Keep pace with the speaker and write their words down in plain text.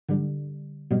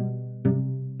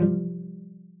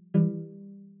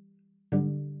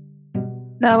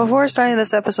Now, before starting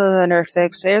this episode of the Nerd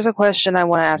Fix, there's a question I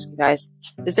want to ask you guys.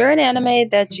 Is there an anime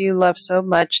that you love so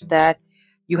much that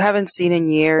you haven't seen in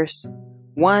years?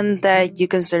 One that you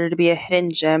consider to be a hidden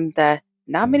gem that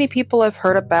not many people have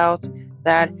heard about,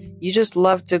 that you just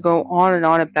love to go on and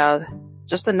on about,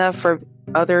 just enough for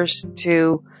others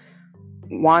to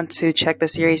want to check the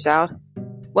series out?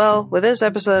 Well, with this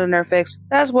episode of Nerd Fix,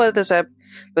 that's what this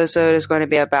episode is going to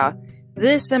be about.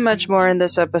 This and much more in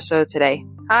this episode today.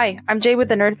 Hi, I'm Jay with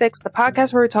the Nerd Fix, the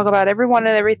podcast where we talk about everyone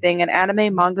and everything in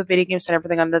anime, manga, video games, and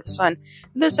everything under the sun.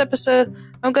 In this episode,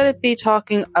 I'm going to be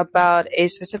talking about a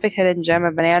specific hidden gem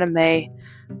of an anime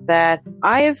that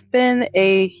I have been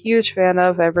a huge fan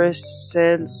of ever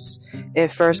since it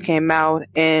first came out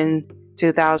in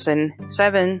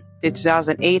 2007 to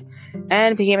 2008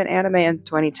 and became an anime in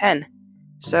 2010.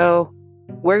 So,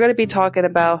 we're going to be talking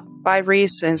about 5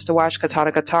 reasons to watch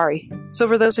Katanagatari. So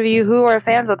for those of you who are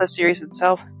fans of the series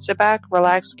itself, sit back,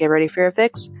 relax, get ready for your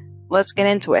fix. Let's get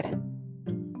into it.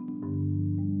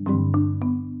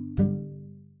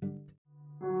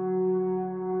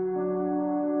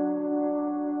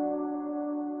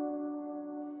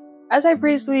 As I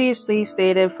previously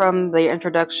stated from the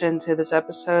introduction to this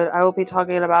episode, I will be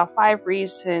talking about 5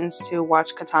 reasons to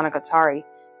watch Katanagatari.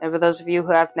 And for those of you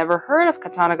who have never heard of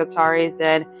Katanagatari,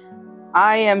 then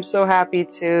I am so happy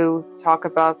to talk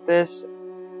about this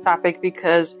topic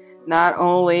because not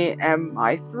only am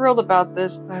I thrilled about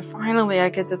this, but finally I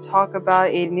get to talk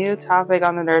about a new topic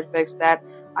on the Nerd Fix that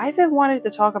I've been wanting to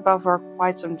talk about for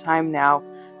quite some time now.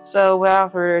 So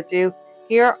without further ado,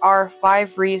 here are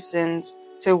 5 reasons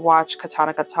to watch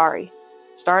Katanagatari.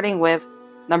 Starting with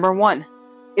number 1.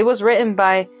 It was written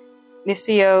by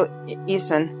Nisio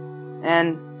Isan.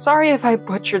 And sorry if I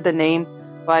butchered the name,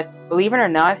 but believe it or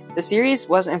not, the series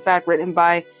was in fact written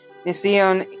by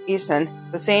Nisio Isan,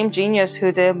 the same genius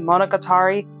who did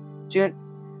Monogatari,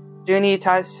 Juni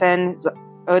Taisen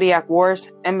Zodiac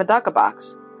Wars, and Medaka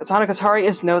Box. Katanagatari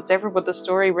is no different, with the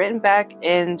story written back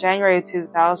in January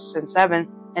 2007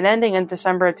 and ending in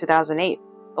December 2008.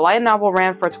 The light novel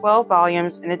ran for 12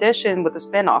 volumes in addition with a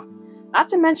spin-off. Not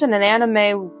to mention an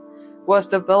anime was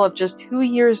developed just 2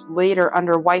 years later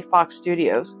under White Fox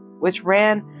Studios, which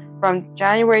ran from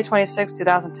January 26,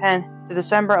 2010 to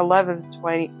December 11,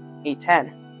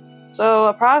 2010. So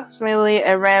approximately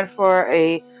it ran for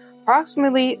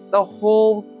approximately the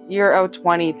whole year of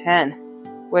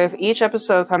 2010, with each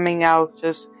episode coming out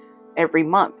just every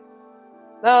month.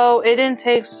 Though it didn't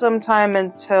take some time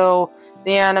until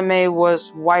the anime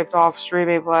was wiped off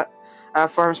streaming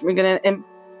platforms, making it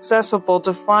inaccessible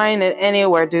to find it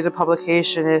anywhere due to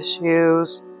publication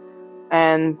issues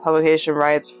and publication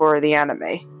rights for the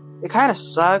anime. It kind of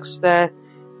sucks that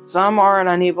some are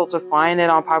unable to find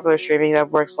it on popular streaming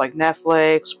networks like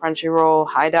Netflix, Crunchyroll,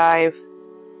 HiDive,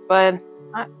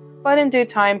 but in due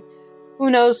time, who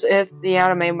knows if the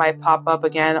anime might pop up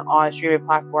again on streaming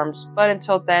platforms, but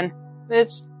until then,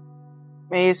 it's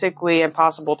basically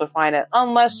impossible to find it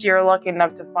unless you're lucky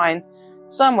enough to find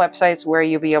some websites where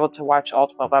you'll be able to watch all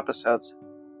 12 episodes.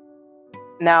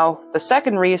 Now, the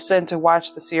second reason to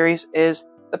watch the series is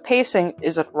the pacing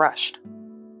isn't rushed.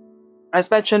 As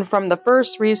mentioned from the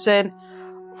first reason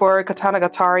for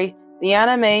Katanagatari, the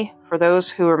anime, for those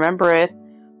who remember it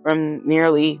from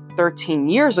nearly 13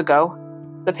 years ago,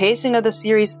 the pacing of the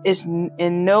series is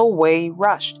in no way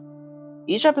rushed.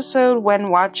 Each episode, when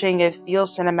watching it,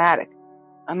 feels cinematic.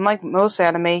 Unlike most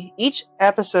anime, each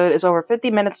episode is over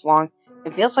 50 minutes long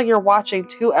and feels like you're watching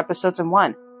 2 episodes in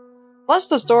one. Plus,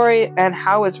 the story and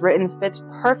how it's written fits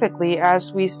perfectly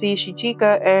as we see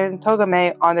Shichika and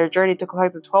Togame on their journey to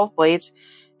collect the 12 blades,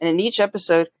 and in each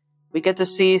episode, we get to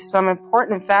see some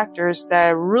important factors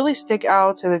that really stick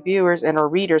out to the viewers and or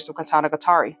readers of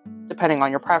Katanagatari, depending on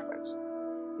your preference.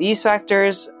 These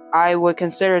factors I would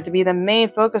consider to be the main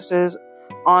focuses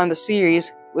on the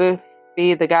series would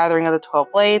be the gathering of the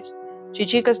 12 blades,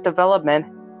 Shichika's development,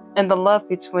 and the love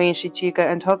between Shichika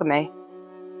and Togame.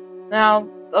 Now,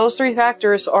 those 3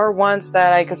 factors are ones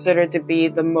that I consider to be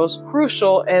the most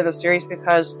crucial in the series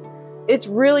because it's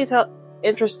really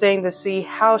interesting to see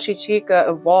how Shichika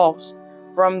evolves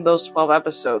from those 12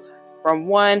 episodes. From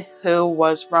one who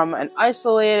was from an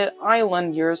isolated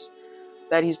island years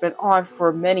that he's been on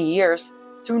for many years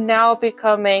to now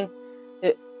becoming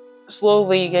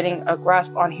slowly getting a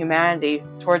grasp on humanity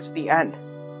towards the end.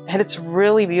 And it's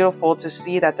really beautiful to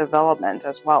see that development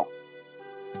as well.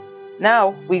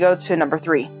 Now we go to number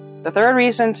 3. The third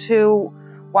reason to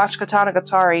watch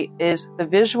Katanagatari is the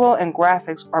visual and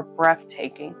graphics are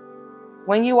breathtaking.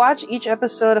 When you watch each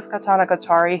episode of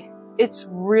Katanagatari, it's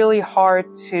really hard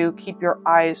to keep your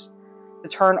eyes to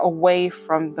turn away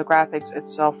from the graphics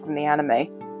itself from the anime.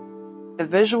 The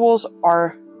visuals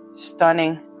are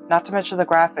stunning, not to mention the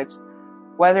graphics,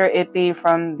 whether it be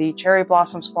from the cherry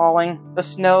blossoms falling, the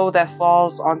snow that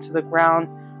falls onto the ground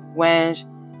when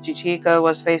Chichika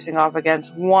was facing off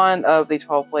against one of the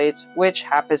 12 blades, which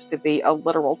happens to be a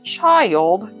literal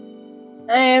child,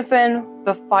 and even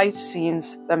the fight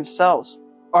scenes themselves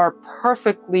are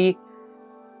perfectly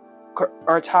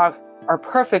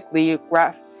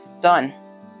done.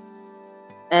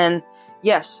 And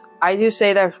yes, I do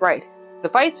say that's right. The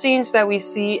fight scenes that we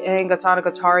see in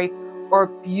Katanagatari are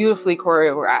beautifully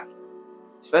choreographed,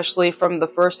 especially from the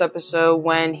first episode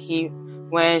when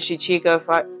Shichika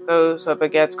goes up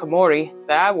against Komori.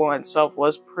 That one itself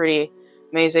was pretty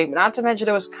amazing, but not to mention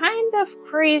it was kind of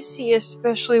crazy,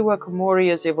 especially what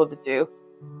Komori is able to do.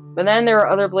 But then there are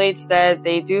other blades that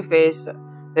they do face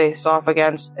off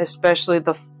against, especially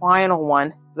the final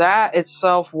one. That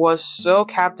itself was so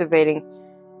captivating,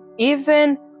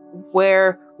 even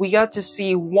where we got to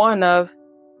see one of,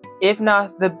 if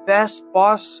not the best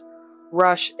boss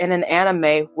rush in an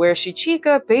anime, where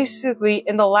Shichika basically,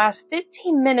 in the last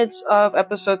 15 minutes of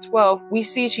episode 12, we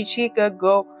see Shichika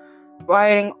go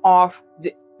fighting off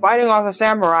a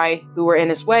samurai who were in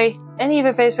his way, and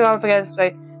even facing off against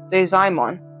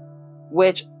Zaimon,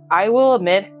 which I will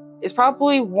admit is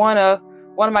probably one of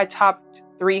my top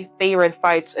 3 favorite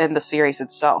fights in the series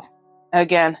itself.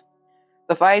 Again,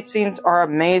 the fight scenes are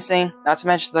amazing, not to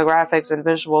mention the graphics and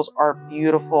visuals are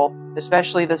beautiful,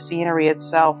 especially the scenery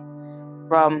itself.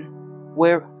 From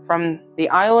the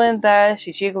island that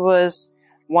Shichika was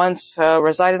once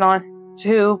resided on,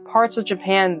 to parts of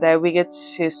Japan that we get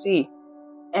to see.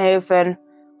 Even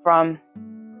from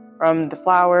the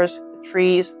flowers, the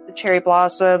trees, the cherry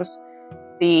blossoms,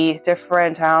 the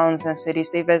different towns and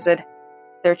cities they visit,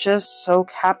 they're just so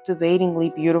captivatingly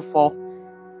beautiful.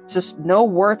 Just no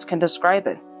words can describe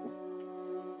it.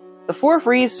 The fourth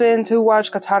reason to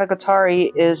watch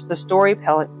Katanagatari is the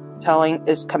storytelling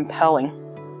is compelling.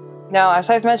 Now, as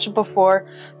I've mentioned before,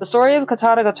 the story of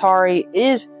Katanagatari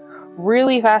is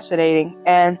really fascinating,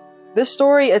 and this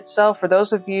story itself, for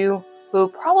those of you who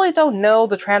probably don't know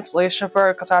the translation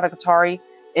for Katanagatari,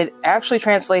 it actually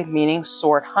translates meaning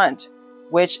sword hunt,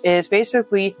 which is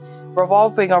basically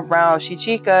revolving around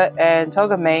Shichika and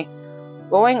Togame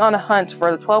going on a hunt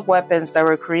for the 12 weapons that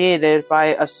were created by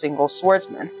a single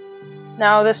swordsman.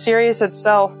 Now, this series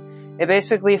itself, it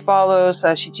basically follows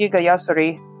Shichika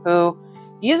Yasuri, who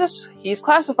he's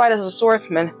classified as a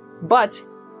swordsman, but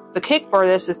the kick for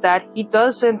this is that he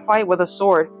doesn't fight with a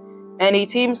sword, and he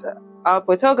teams up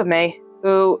with Togame,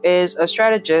 who is a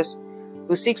strategist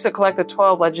who seeks to collect the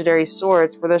 12 legendary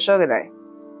swords for the shogunate.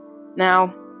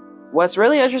 Now, what's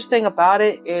really interesting about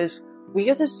it is we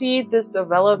get to see this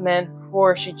development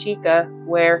for Shichika,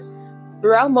 where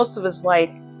throughout most of his life,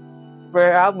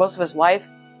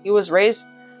 he was raised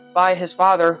by his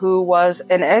father, who was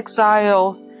an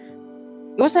exile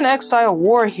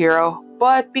war hero,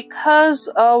 but because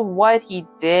of what he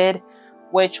did,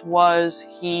 which was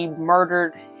he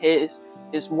murdered his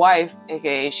wife,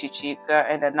 aka Shichika,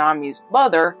 and Nanami's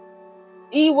mother,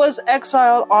 he was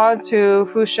exiled onto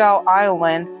Fushao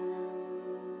Island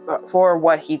for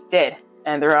what he did.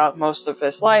 And throughout most of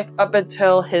his life, up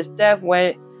until his death,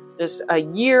 when just a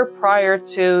year prior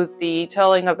to the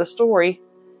telling of the story,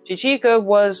 Shichika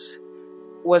was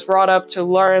brought up to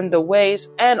learn the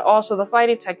ways and also the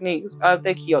fighting techniques of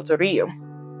the Kyoto Ryu.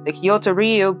 The Kyoto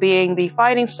Ryu being the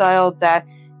fighting style that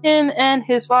him and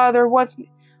his father once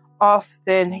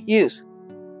often used.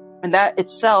 And that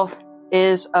itself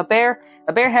is a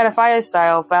barehanded fighting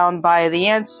style found by the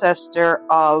ancestor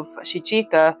of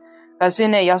Shichika,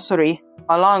 Kazune Yasuri,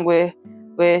 along with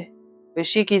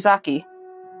Shikizaki.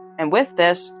 And with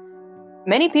this,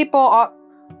 many people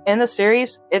in the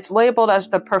series, it's labeled as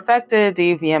the perfected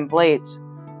deviant blades,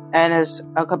 and as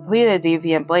a completed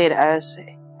deviant blade, as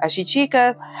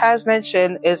Shichika has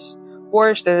mentioned, is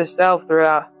forged himself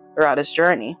throughout his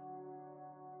journey.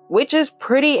 Which is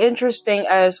pretty interesting,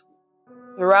 as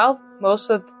throughout most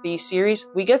of the series,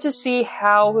 we get to see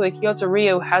how the Kyoto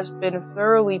Ryu has been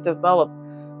thoroughly developed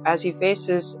as he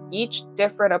faces each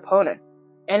different opponent.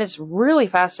 And it's really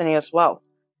fascinating as well.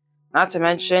 Not to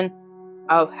mention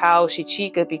of how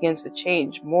Shichika begins to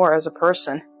change more as a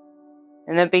person.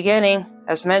 In the beginning,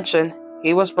 as mentioned,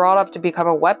 he was brought up to become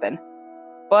a weapon.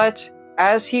 But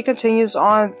as he continues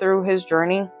on through his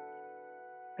journey,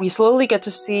 we slowly get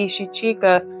to see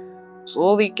Shichika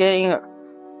slowly getting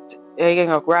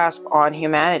a grasp on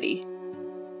humanity.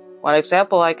 One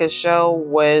example I could show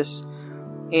was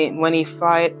when he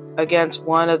fought against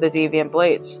one of the deviant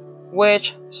blades,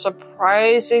 which,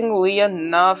 surprisingly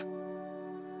enough,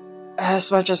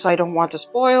 as much as I don't want to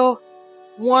spoil,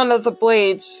 one of the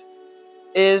blades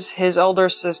is his elder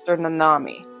sister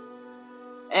Nanami.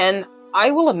 And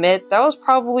I will admit, that was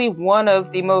probably one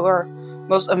of the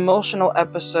most emotional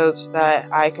episodes that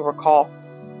I can recall.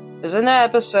 Because in that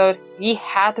episode, he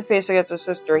had to face against his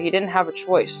sister. He didn't have a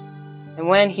choice. And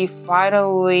when he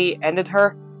finally ended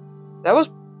her, that was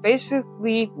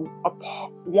basically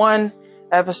one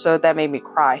episode that made me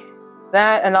cry.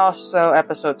 That, and also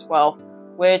episode 12,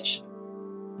 which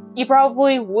you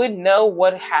probably would know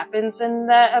what happens in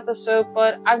that episode,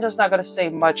 but I'm just not going to say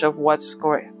much of what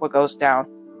goes down.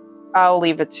 I'll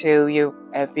leave it to you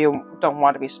if you don't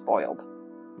want to be spoiled.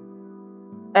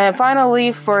 And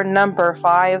finally, for number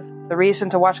 5, the reason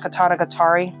to watch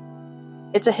Katanagatari.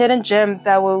 It's a hidden gem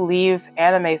that will leave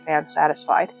anime fans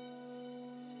satisfied.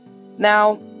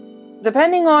 Now,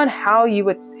 depending on how you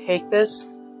would take this,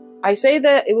 I say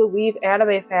that it will leave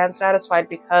anime fans satisfied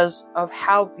because of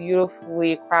how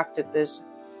beautifully crafted this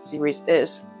series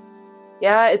is.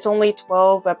 Yeah, it's only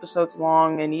 12 episodes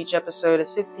long, and each episode is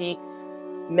 50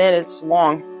 minutes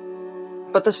long.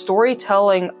 But the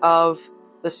storytelling of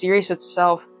the series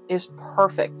itself is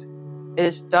perfect. It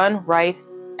is done right,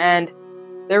 and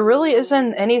there really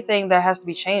isn't anything that has to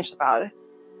be changed about it.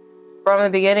 From the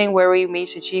beginning where we meet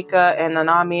Shichika and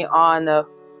Nanami on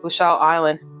Bushao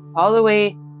Island, all the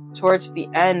way towards the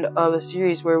end of the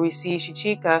series where we see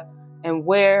Shichika and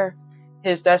where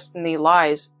his destiny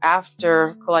lies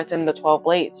after collecting the 12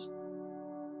 blades.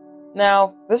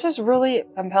 Now, this is really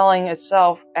compelling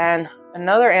itself and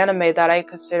another anime that I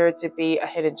consider to be a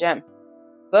hidden gem.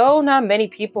 Though not many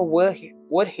people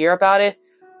would hear about it,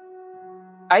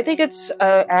 I think it's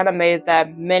an anime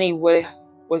that many would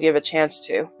give a chance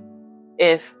to,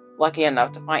 if lucky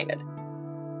enough to find it.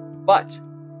 But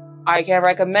I can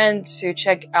recommend to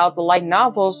check out the light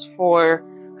novels for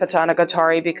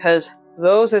Katanagatari because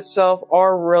those itself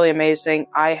are really amazing.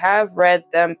 I have read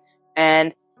them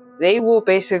and they will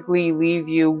basically leave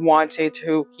you wanting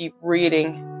to keep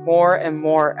reading more and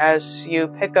more as you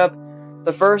pick up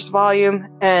the first volume.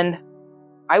 And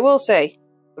I will say,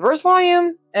 the first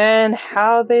volume and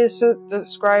how they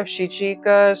describe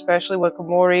Shichika, especially when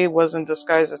Komori was in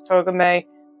disguise as Togame,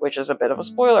 which is a bit of a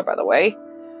spoiler by the way,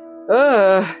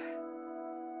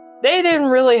 they didn't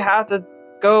really have to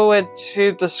go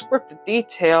into descriptive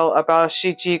detail about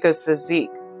Shichika's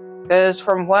physique. Because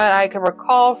from what I can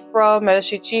recall from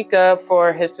Shichika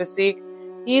for his physique,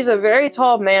 he's a very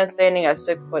tall man standing at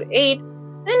 6'8",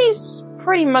 and he's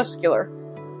pretty muscular.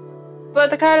 But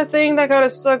the kind of thing that kind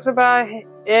of sucks about him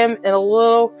in a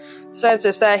little sense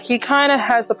is that he kind of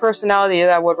has the personality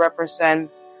that would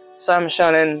represent some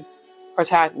shonen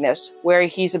protagonists, where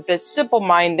he's a bit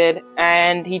simple-minded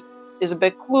and he is a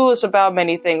bit clueless about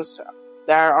many things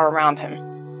that are around him.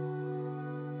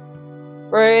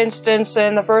 For instance,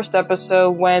 in the first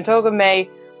episode, when Togame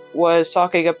was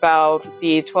talking about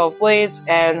the 12 blades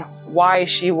and why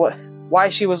she was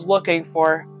looking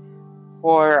for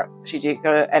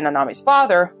Shichika and Nanami's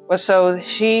father, was so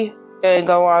she can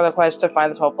go on the quest to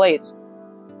find the 12 blades.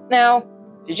 Now,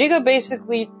 Shichika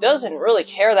basically doesn't really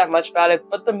care that much about it,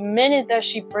 but the minute that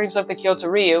she brings up the Kyoto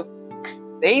Ryu,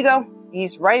 there you go,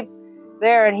 he's right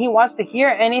there and he wants to hear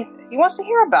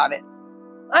about it.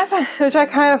 Which I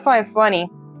kind of find funny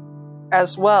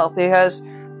as well, because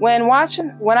when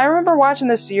I remember watching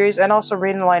this series and also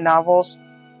reading the light novels,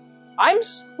 I'm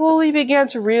slowly began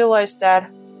to realize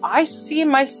that I see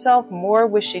myself more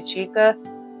with Shichika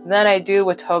than I do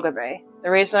with Togame. The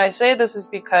reason I say this is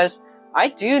because I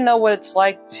do know what it's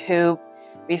like to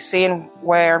be seen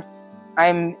where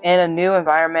I'm in a new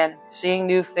environment, seeing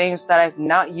new things that I'm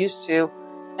not used to,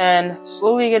 and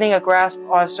slowly getting a grasp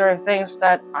on certain things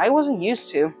that I wasn't used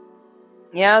to.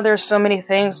 Yeah, there's so many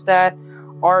things that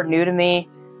are new to me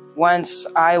once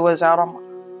I was out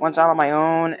on my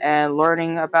own and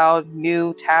learning about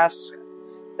new tasks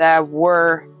that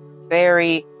were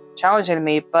very challenging to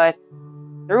me, but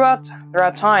throughout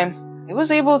time, I was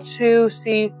able to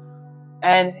see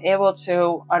and able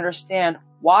to understand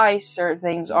why certain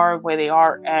things are the way they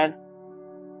are and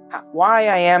why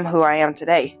I am who I am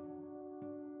today.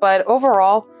 But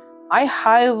overall, I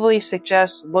highly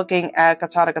suggest looking at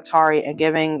Katanagatari and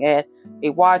giving it a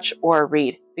watch or a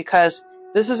read, because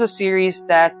this is a series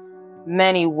that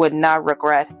many would not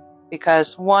regret,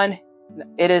 because 1,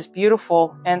 it is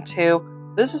beautiful, and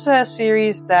 2, this is a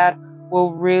series that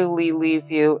will really leave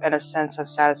you in a sense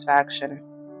of satisfaction.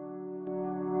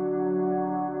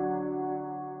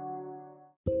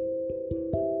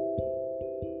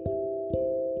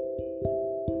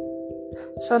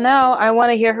 So now I want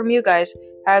to hear from you guys.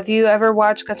 Have you ever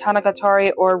watched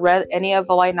Katanagatari or read any of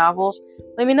the light novels?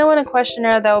 Let me know in a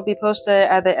questionnaire that will be posted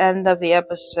at the end of the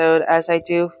episode, as I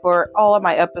do for all of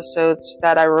my episodes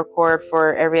that I record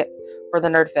for the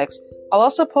Nerd Fix. I'll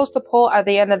also post a poll at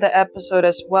the end of the episode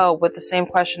as well with the same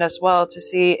question as well to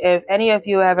see if any of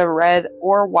you have ever read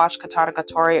or watched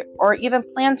Katanagatari or even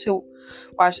plan to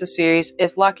watch the series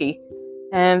if lucky.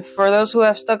 And for those who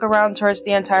have stuck around towards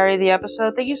the entirety of the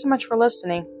episode, thank you so much for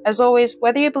listening. As always,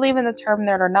 whether you believe in the term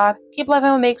nerd or not, keep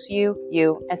loving what makes you,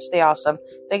 you, and stay awesome.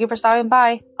 Thank you for stopping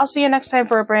by. I'll see you next time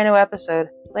for a brand new episode.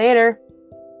 Later!